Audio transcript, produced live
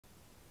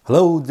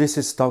Hello, this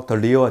is Dr.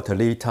 Leo at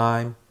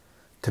LeTime.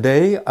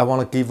 Today, I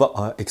want to give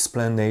an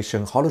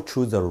explanation how to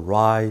choose the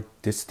right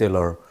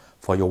distiller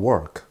for your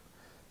work.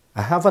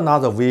 I have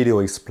another video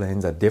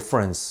explaining the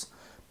difference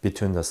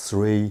between the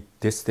three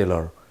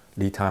distiller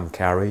LeTime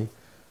carry,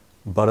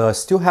 but I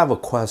still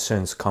have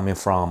questions coming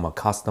from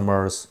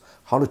customers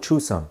how to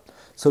choose them.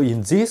 So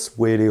in this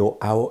video,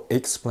 I will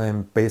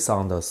explain based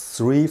on the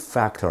three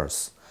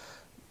factors.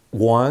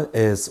 One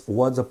is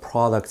what the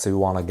products you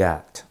want to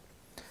get.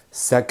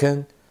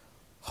 Second,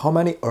 how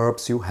many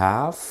herbs you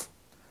have.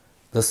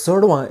 The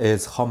third one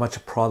is how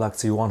much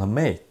products you want to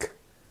make.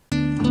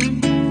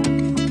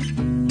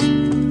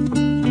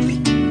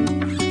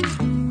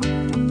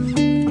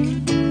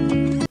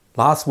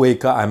 Last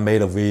week I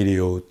made a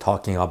video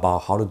talking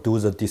about how to do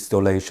the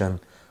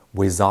distillation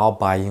without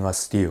buying a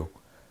still.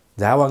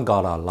 That one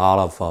got a lot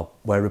of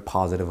very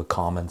positive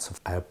comments.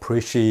 I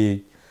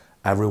appreciate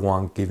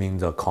everyone giving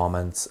the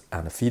comments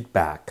and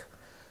feedback.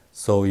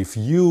 So if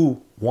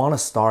you want to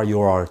start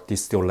your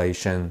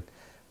distillation,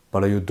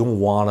 but you don't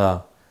want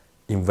to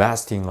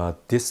invest in a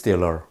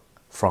distiller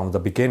from the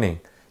beginning,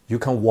 you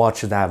can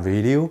watch that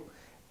video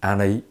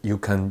and you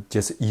can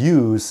just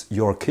use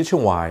your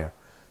kitchen wire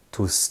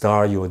to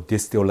start your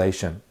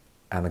distillation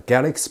and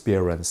get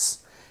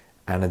experience.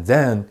 And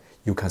then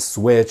you can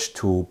switch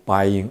to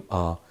buying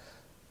a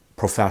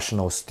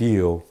professional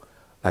still.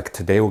 Like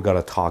today we're going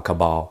to talk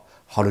about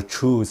how to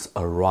choose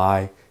a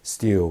right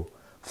still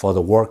for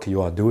the work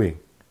you are doing.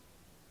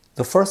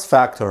 The first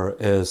factor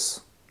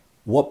is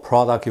what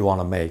product you want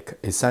to make,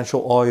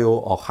 essential oil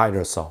or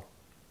hydrosol.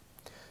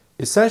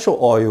 Essential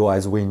oil,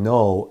 as we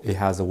know, it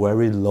has a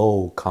very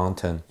low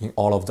content in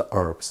all of the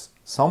herbs.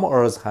 Some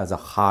herbs has a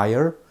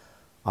higher,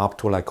 up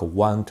to like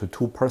 1 to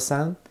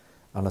 2%,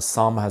 and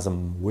some has a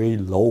way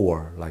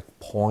lower, like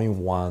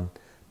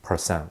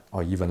 0.1%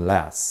 or even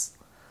less.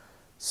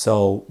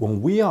 So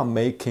when we are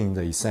making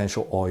the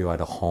essential oil at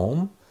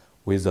home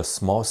with a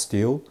small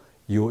still,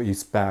 you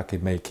expect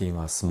making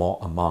a small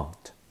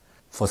amount.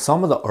 For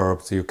some of the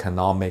herbs, you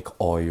cannot make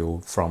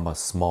oil from a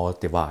small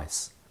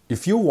device.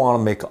 If you want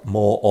to make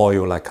more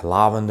oil like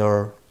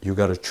lavender, you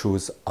got to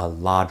choose a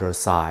larger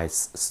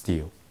size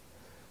still.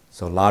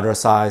 So larger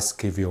size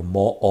give you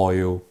more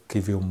oil,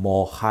 give you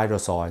more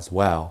hydrosol as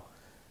well.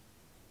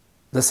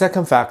 The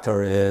second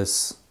factor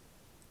is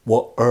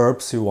what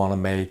herbs you want to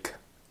make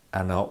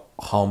and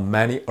how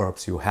many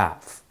herbs you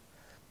have.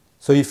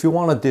 So if you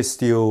want to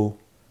distill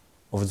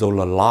of the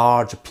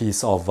large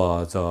piece of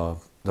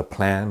the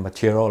plant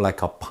material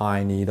like a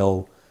pine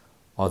needle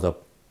or the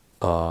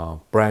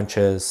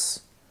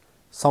branches,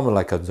 something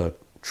like the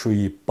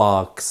tree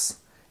bugs,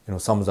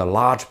 some of the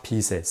large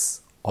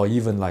pieces, or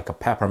even like a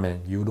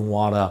peppermint, you don't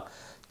want to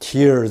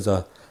tear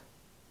the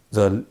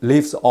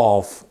leaves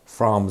off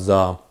from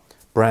the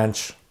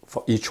branch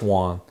for each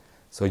one.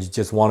 So you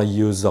just want to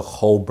use the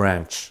whole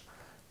branch.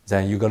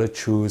 Then you got to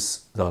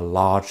choose the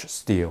large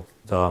still,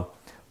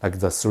 like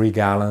the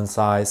 3-gallon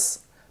size,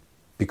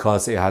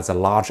 because it has a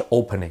large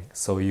opening,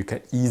 so you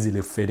can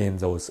easily fit in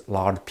those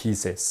large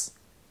pieces.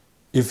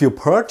 If you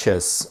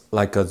purchase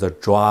like the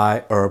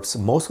dry herbs,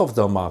 most of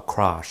them are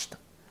crushed,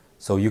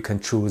 so you can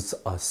choose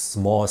a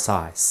small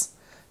size,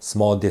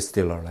 small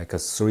distiller like a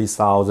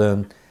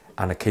 3000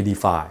 and a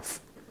KD5.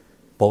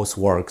 Both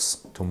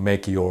works to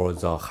make the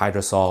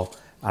hydrosol,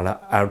 and a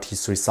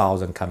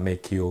LT3000 can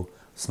make you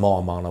small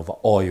amount of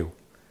oil.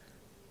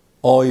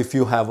 Or if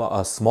you have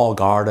a small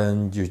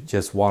garden, you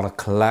just want to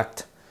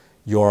collect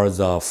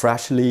the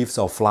fresh leaves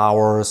or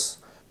flowers,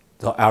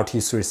 the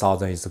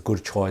LT3000 is a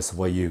good choice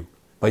for you.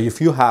 But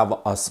if you have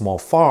a small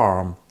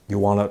farm, you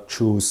want to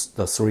choose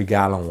the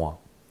 3-gallon one.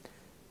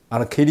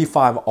 And the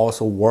KD5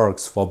 also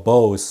works for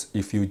both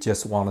if you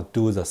just want to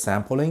do the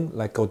sampling,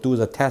 like go do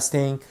the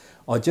testing,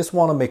 or just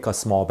want to make a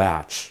small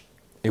batch.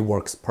 It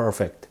works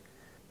perfect.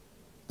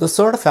 The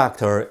third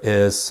factor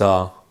is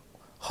how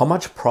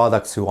much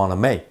products you want to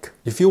make.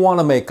 If you want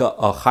to make a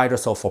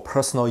hydrosol for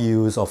personal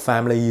use or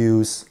family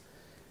use,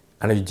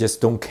 and you just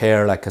don't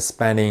care like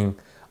spending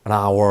an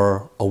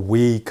hour a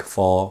week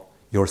for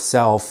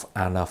yourself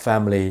and a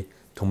family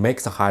to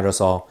make the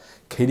hydrosol,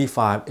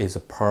 KD5 is a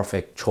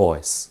perfect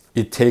choice.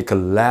 It takes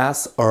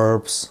less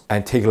herbs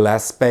and take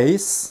less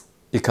space.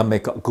 It can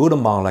make a good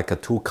amount,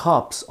 like 2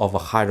 cups of a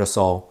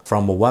hydrosol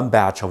from one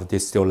batch of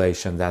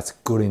distillation. That's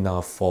good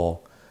enough for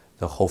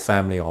the whole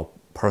family or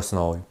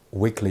personal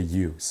weekly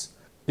use.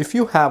 If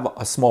you have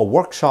a small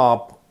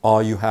workshop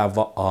or you have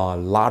a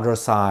larger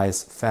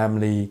size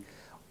family,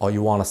 or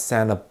you want to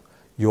send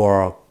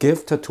your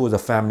gift to the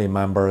family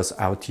members,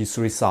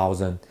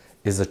 LT3000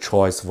 is a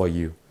choice for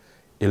you.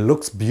 It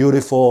looks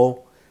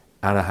beautiful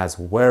and it has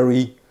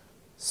very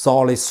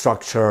solid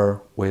structure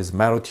with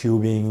metal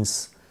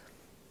tubings,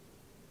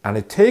 and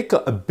it takes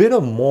a bit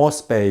of more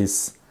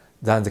space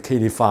than the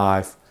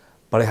KD5,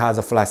 but it has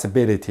a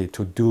flexibility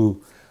to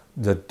do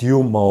the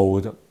dual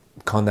mode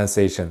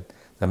condensation.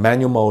 The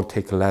manual mode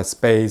takes less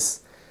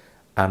space,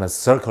 and the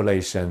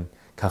circulation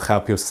can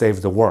help you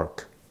save the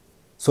work.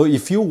 So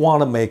if you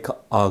want to make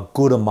a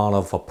good amount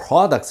of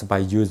products by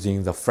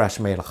using the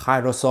fresh made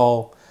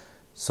hydrosol,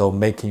 So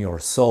making your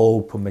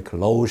soap, make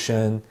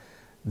lotion,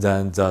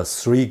 then the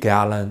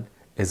 3-gallon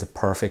is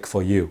perfect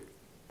for you.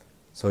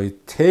 So you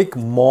take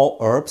more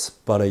herbs,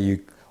 but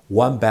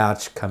one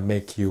batch can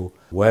make you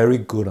very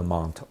good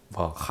amount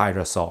of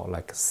hydrosol,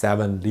 like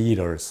 7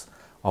 liters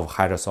of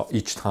hydrosol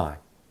each time.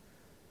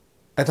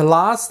 At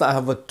last, I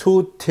have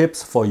 2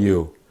 tips for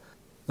you.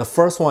 The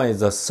first one is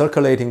the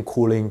circulating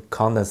cooling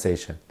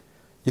condensation.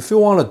 If you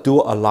want to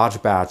do a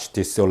large batch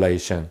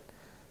distillation,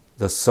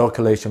 the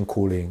circulation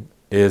cooling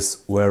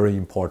is very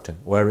important,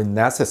 very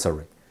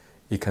necessary.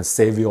 It can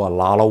save you a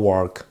lot of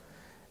work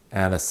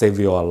and save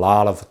you a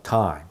lot of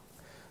time.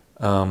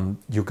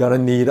 You're gonna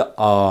need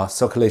a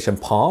circulation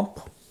pump.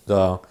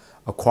 The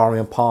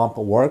aquarium pump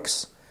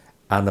works,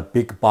 and a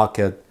big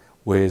bucket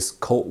with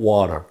cold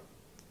water.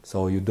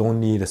 So you don't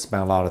need to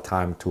spend a lot of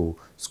time to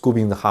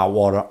scooping the hot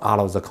water out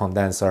of the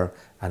condenser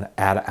and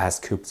add ice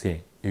cubes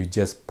in. You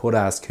just put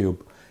ice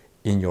cube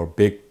in your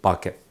big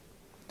bucket.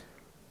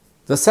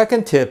 The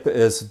second tip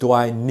is, do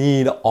I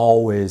need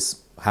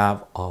always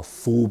have a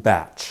full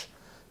batch?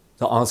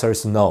 The answer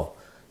is no.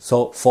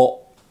 So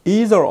for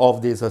either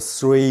of these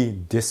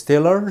 3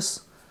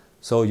 distillers,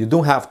 so you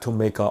don't have to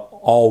make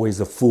always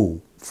a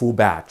full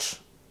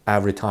batch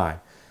every time.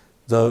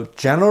 The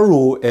general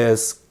rule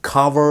is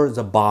cover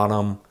the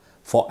bottom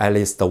for at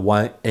least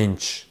 1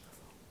 inch,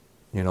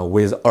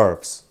 with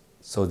herbs.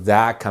 So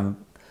that can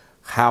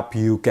help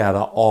you get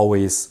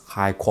always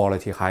high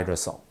quality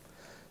hydrosol.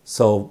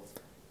 So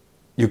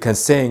you can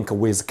think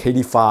with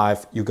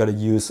KD5, you gotta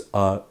use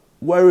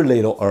very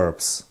little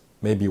herbs,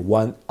 maybe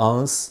 1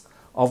 ounce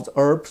of the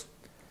herbs.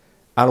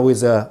 And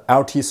with the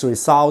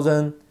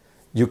LT3000,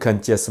 you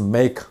can just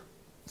make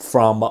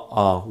from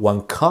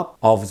 1 cup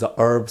of the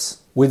herbs.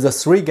 With the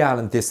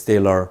 3-gallon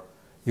distiller,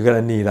 you're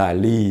gonna need at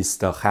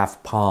least a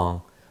half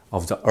pound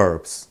of the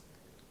herbs.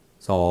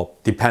 So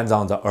depends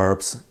on the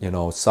herbs,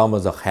 some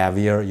of the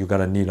heavier, you're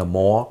gonna need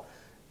more,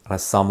 and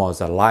some of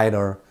the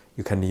lighter,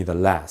 you can need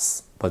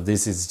less. But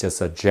this is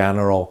just a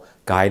general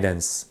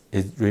guidance.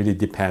 It really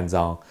depends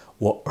on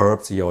what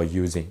herbs you're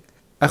using.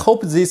 I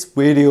hope this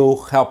video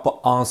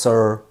helped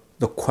answer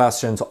the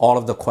questions, all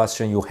of the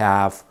questions you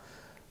have,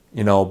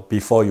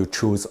 before you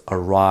choose a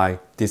right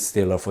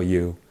distiller for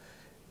you.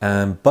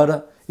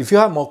 But if you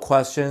have more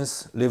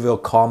questions, leave your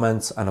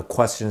comments and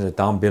questions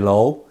down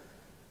below,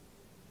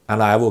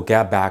 and I will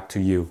get back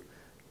to you.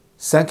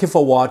 Thank you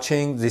for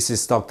watching. This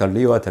is Dr.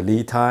 Liu at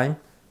LeTime.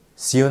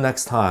 See you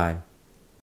next time.